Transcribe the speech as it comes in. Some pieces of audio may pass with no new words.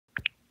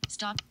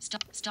Stop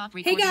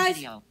recording. Hey guys,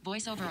 video.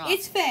 Voiceover off.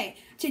 It's Faye.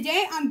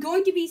 Today I'm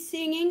going to be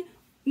singing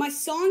my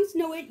songs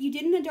Know It, You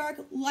Did in the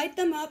Dark, Light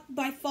Them Up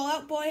by Fall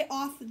Out Boy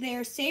off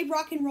their Save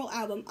Rock and Roll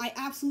album. I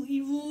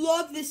absolutely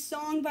love this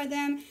song by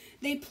them.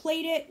 They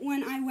played it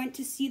when I went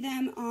to see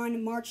them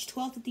on March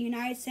 12th at the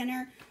United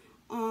Center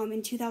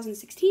in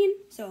 2016,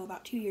 so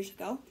about 2 years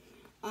ago.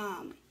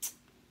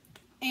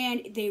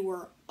 And they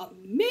were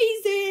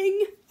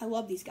amazing. I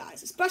love these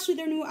guys, especially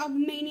their new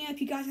album, Mania.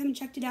 If you guys haven't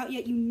checked it out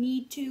yet, you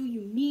need to, and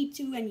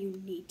you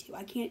need to.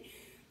 I can't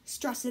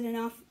stress it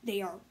enough.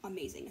 They are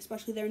amazing,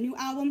 especially their new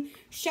album.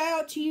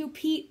 Shout out to you,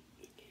 Pete,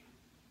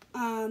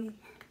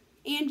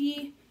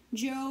 Andy,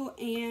 Joe,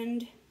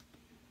 and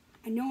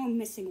I know I'm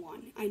missing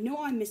one.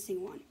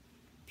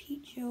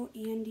 Pete, Joe,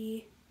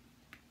 Andy.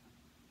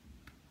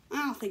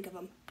 I'll think of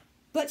them.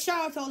 But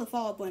shout out to all the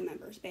Fall Out Boy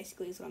members,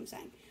 basically, is what I'm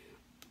saying.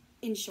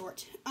 In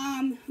short.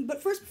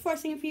 But first, before I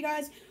sing it for you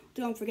guys,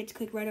 don't forget to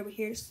click right over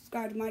here to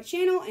subscribe to my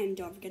channel, and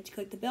don't forget to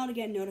click the bell to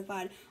get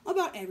notified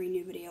about every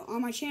new video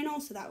on my channel,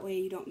 so that way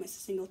you don't miss a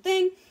single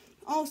thing.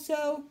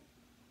 Also,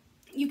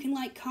 you can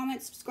like,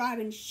 comment, subscribe,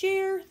 and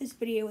share this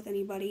video with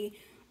anybody,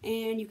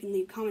 and you can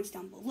leave comments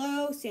down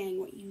below saying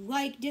what you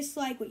like,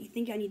 dislike, what you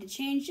think I need to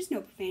change. Just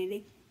no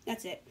profanity.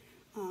 That's it.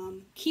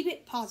 Keep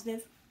it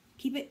positive.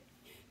 Keep it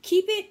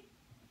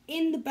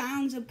in the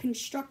bounds of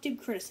constructive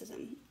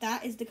criticism.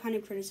 That is the kind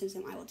of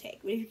criticism I will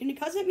take. But if you're going to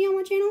cuss at me on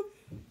my channel,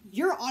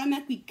 you're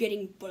automatically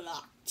getting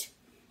blocked.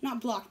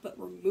 Not blocked, but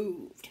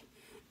removed.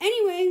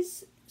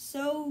 Anyways,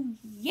 so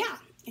yeah,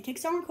 I take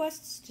song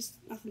requests, just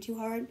nothing too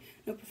hard,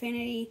 no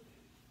profanity.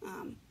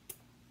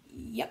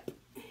 Yep.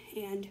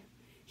 And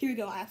here we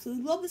go. I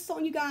absolutely love this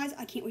song, you guys.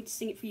 I can't wait to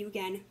sing it for you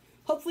again.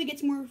 Hopefully it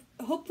gets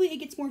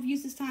more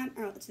views this time.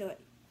 Alright, let's do it.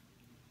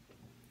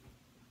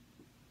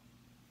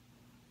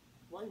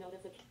 One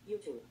notification.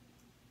 YouTube.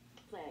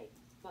 Play.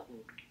 Button.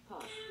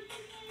 Pause.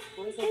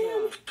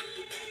 Voiceover off.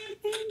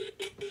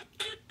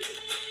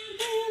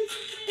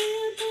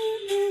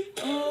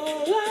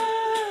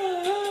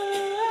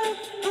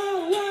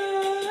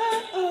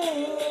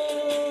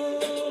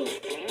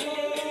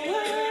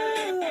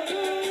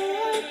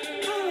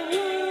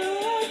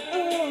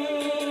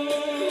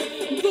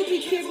 But be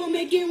careful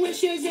making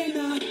wishes in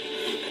the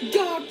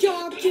dark,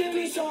 dark,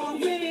 curious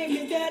song written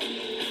with that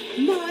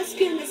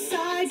musk in the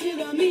sides of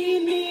the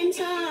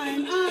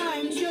meantime.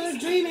 I'm just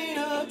dreaming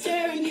of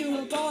tearing you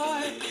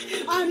apart.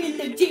 I'm in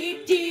the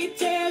deep, deep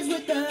tears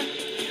with the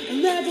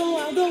level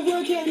of the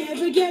world can't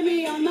ever get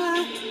me on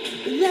my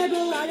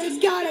level. I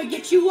just gotta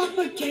get you off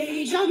a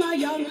cage. I'm a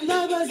young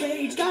lover's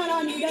age. God,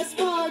 I need a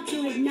spark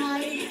to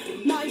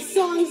ignite. My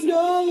songs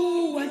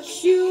know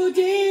what you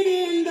did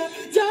in the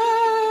dark.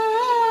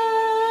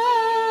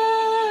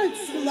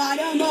 Light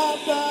 'em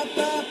up, up,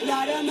 up,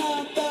 light 'em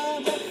up,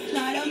 up, up,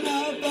 light 'em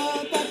up,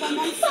 up, up, I'm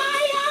on fire!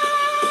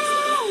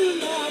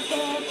 Up,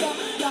 up, up,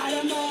 light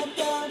 'em up,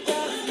 up,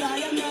 up,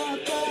 light 'em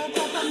up, up,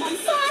 up, I'm on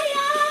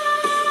fire!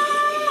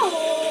 Oh,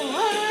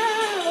 oh,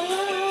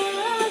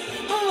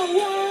 oh,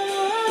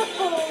 oh,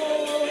 oh,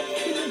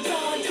 in the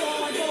dark,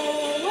 dark,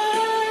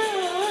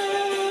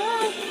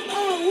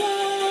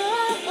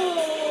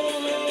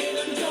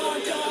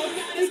 dark, dark,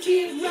 let's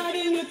keep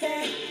riding with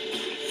that.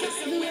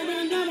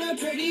 Living on a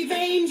pretty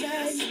vein,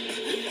 just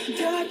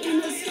dark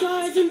in the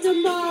stars and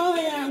tomorrow.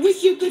 I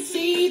wish you could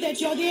see that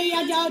you're the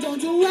idol. Don't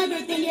do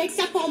everything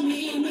except for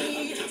me.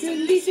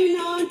 Releasing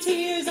on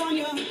tears on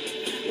your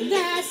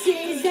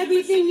lashes.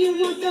 Everything you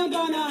want, they're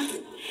gonna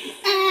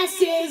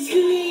ashes.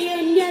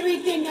 And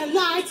everything that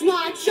lights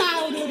my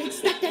childhood.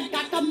 Expected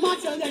that the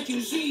monster that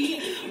you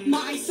see.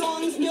 My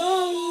songs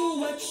know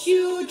what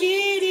you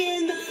did.